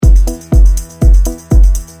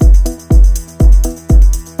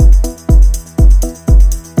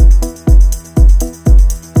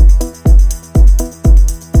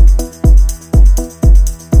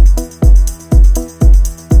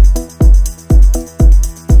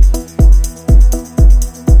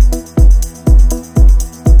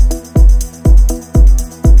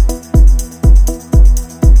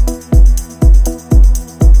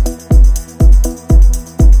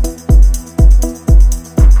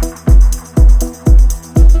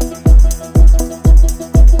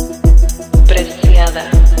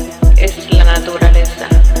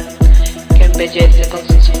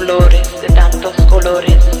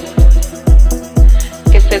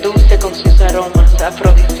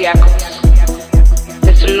afrodisíacos,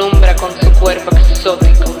 deslumbra con su cuerpo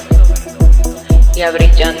exótico y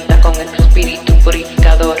abrillanta con espíritu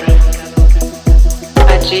purificador.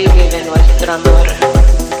 Allí vive nuestro amor,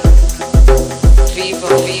 vivo,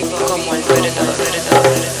 vivo como el perdón.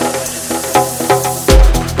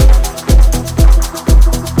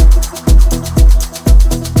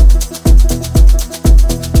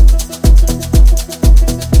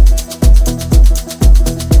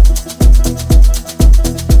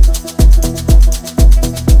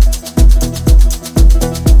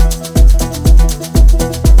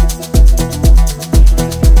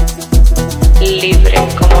 Libre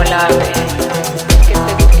como el ave que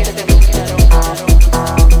se quiere demostrar,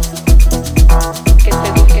 que se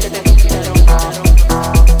quiere demostrar,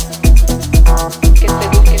 que se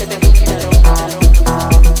quiere demostrar,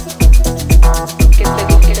 que se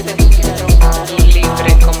quiere demostrar.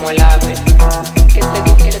 Libre como el ave que se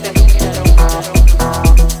quiere demostrar,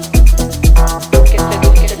 que se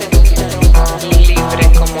quiere demostrar. Libre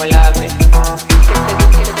como el ave que se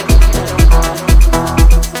quiere demostrar.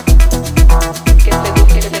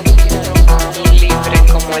 Libre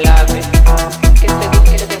como el ave que se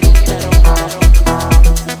quiere demostrar,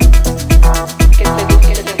 que se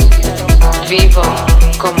quiere demostrar. Vivo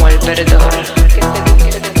como el perdón que se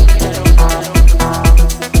quiere demostrar,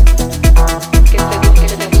 que se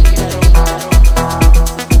quiere demostrar, que se quiere demostrar,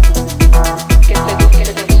 que se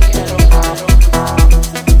quiere demostrar, que se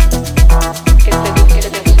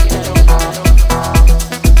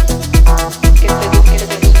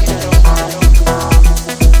quiere demostrar.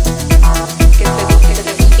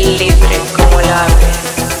 Libre como el ave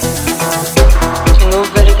en un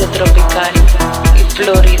verde tropical y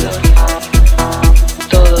florido,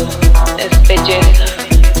 todo es belleza,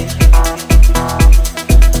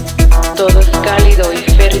 todo es cálido y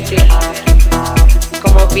fértil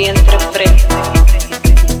como vientre fresco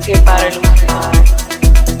que para el uso.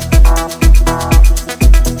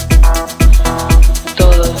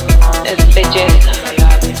 Todo es belleza,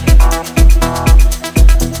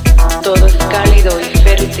 todo es cálido y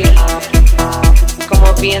fértil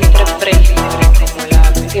como vientre fresco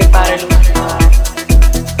que para el uso.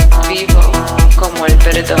 Vivo como el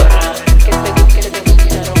perdón que se quiere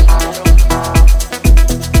demostrar,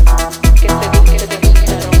 que se quiere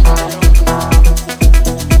demostrar,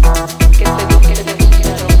 que se quiere demostrar, que se quiere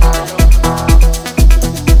demostrar,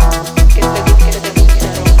 que se quiere demostrar.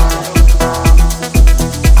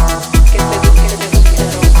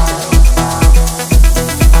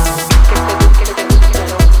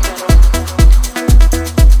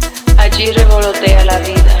 Allí revolotea la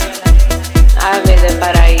vida, ave de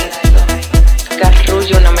paraíso,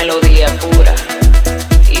 carrulla una melodía pura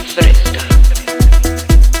y fresca,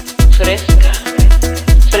 fresca,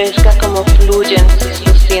 fresca como fluyen sus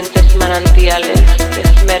lucientes manantiales de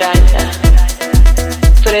esmeralda,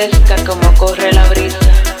 fresca como corre la brisa,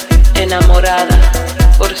 enamorada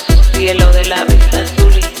por su cielo de lápiz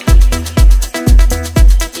azul,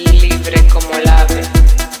 y libre como el ave